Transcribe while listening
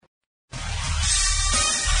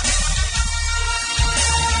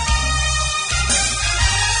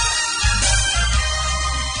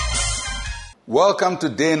Welcome to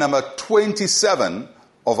day number 27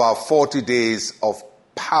 of our 40 days of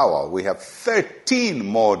power. We have 13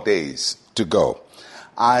 more days to go.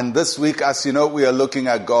 And this week, as you know, we are looking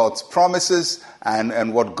at God's promises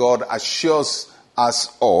and what God assures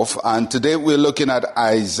us of. And today we're looking at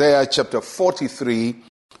Isaiah chapter 43,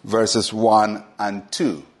 verses 1 and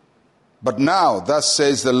 2. But now, thus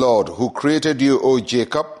says the Lord, who created you, O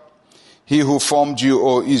Jacob, he who formed you,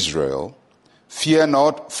 O Israel, fear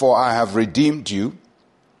not, for I have redeemed you.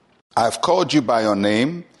 I have called you by your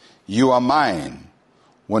name. You are mine.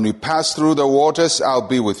 When you pass through the waters, I'll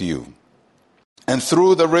be with you. And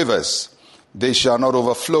through the rivers, they shall not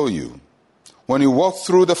overflow you. When you walk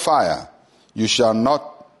through the fire, you shall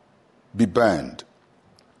not be burned,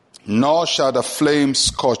 nor shall the flames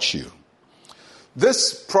scorch you.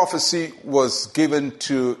 This prophecy was given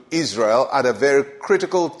to Israel at a very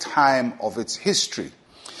critical time of its history.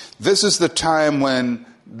 This is the time when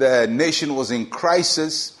the nation was in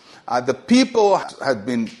crisis. The people had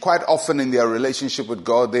been quite often in their relationship with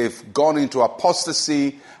God. They've gone into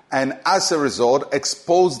apostasy and as a result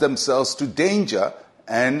exposed themselves to danger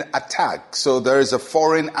and attack. So there is a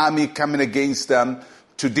foreign army coming against them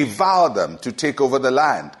to devour them, to take over the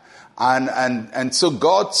land. And so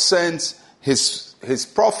God sends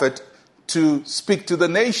his prophet to speak to the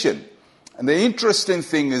nation. And the interesting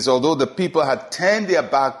thing is, although the people had turned their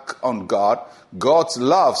back on God, God's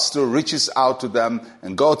love still reaches out to them,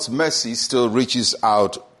 and God's mercy still reaches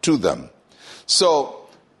out to them. So,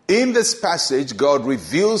 in this passage, God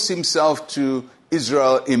reveals himself to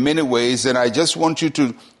Israel in many ways, and I just want you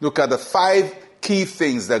to look at the 5 key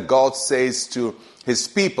things that God says to his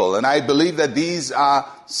people. And I believe that these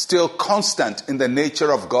are still constant in the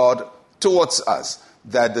nature of God towards us.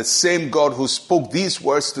 That the same God who spoke these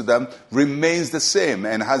words to them remains the same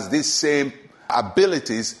and has these same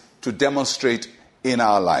abilities to demonstrate in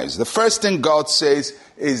our lives. The first thing God says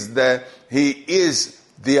is that he is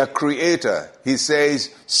their creator. He says,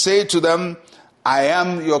 say to them, I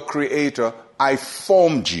am your creator. I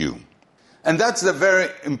formed you. And that's the very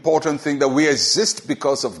important thing, that we exist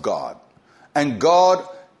because of God. And God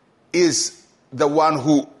is the one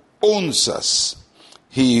who owns us.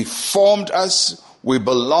 He formed us. We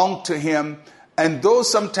belong to him, and though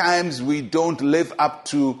sometimes we don't live up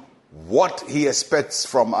to what he expects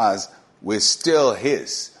from us, we're still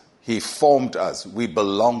his. He formed us. We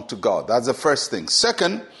belong to God. That's the first thing.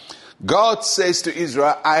 Second, God says to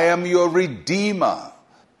Israel, I am your redeemer.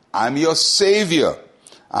 I'm your savior.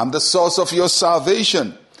 I'm the source of your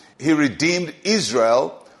salvation. He redeemed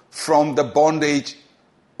Israel from the bondage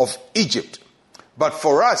of Egypt. But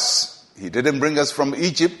for us, he didn't bring us from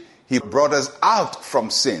Egypt. He brought us out from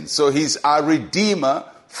sin. So he's our redeemer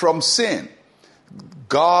from sin.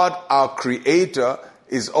 God, our creator,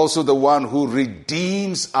 is also the one who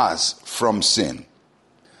redeems us from sin.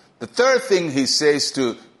 The third thing he says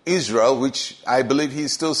to Israel, which I believe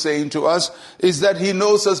he's still saying to us, is that he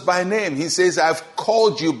knows us by name. He says, I've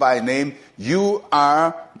called you by name. You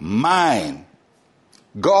are mine.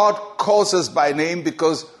 God calls us by name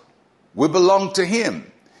because we belong to him.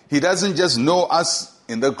 He doesn't just know us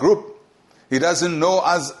in the group. He doesn't know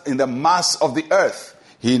us in the mass of the earth.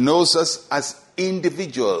 He knows us as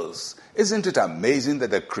individuals. Isn't it amazing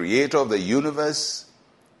that the creator of the universe,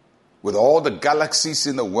 with all the galaxies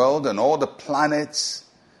in the world and all the planets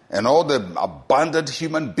and all the abundant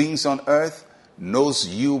human beings on earth, knows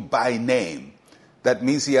you by name? That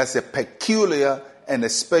means he has a peculiar and a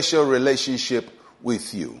special relationship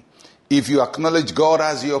with you. If you acknowledge God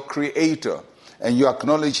as your creator, and you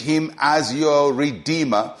acknowledge him as your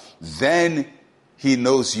redeemer, then he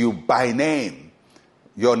knows you by name.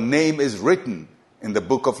 Your name is written in the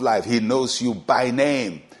book of life. He knows you by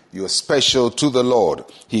name. You're special to the Lord.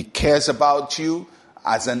 He cares about you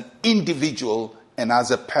as an individual and as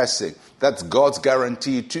a person. That's God's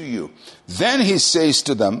guarantee to you. Then he says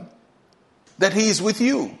to them that he is with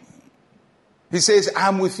you. He says,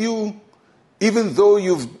 I'm with you even though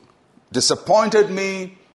you've disappointed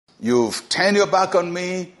me, you've turned your back on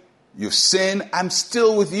me, you've sinned, I'm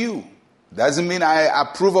still with you. Doesn't mean I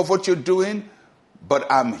approve of what you're doing, but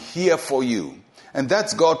I'm here for you. And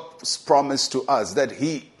that's God's promise to us, that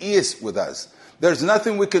he is with us. There's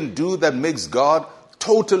nothing we can do that makes God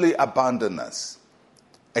totally abandon us,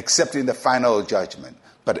 except in the final judgment.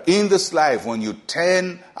 But in this life, when you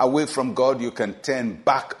turn away from God, you can turn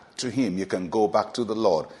back to him. You can go back to the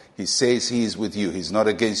Lord. He says he is with you. He's not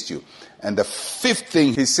against you. And the fifth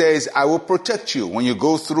thing, he says, I will protect you. When you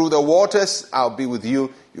go through the waters, I'll be with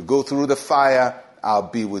you. You go through the fire, I'll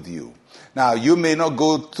be with you. Now, you may not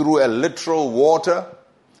go through a literal water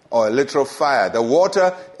or a literal fire. The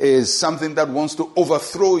water is something that wants to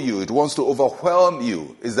overthrow you. It wants to overwhelm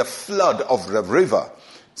you. It's the flood of the river.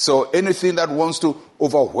 So anything that wants to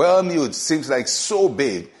overwhelm you, it seems like so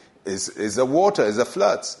big, is the water, is the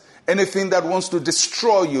floods. Anything that wants to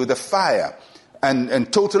destroy you, the fire,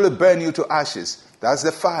 and totally burn you to ashes, that's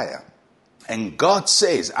the fire. And God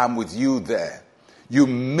says, I'm with you there. You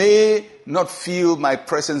may not feel my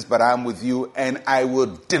presence, but I'm with you, and I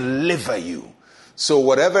will deliver you. So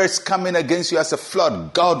whatever is coming against you as a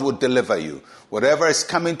flood, God will deliver you. Whatever is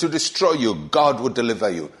coming to destroy you, God will deliver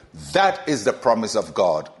you. That is the promise of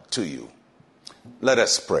God to you. Let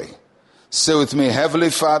us pray. Say with me,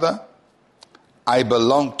 Heavenly Father, I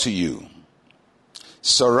belong to you.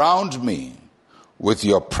 Surround me with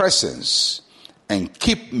your presence and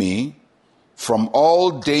keep me from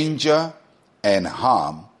all danger and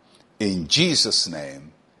harm. In Jesus'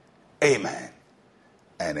 name, amen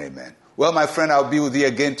and amen. Well, my friend, I'll be with you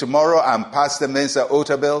again tomorrow. I'm Pastor Mensa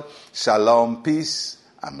Otabil. Shalom, peace,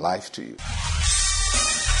 and life to you.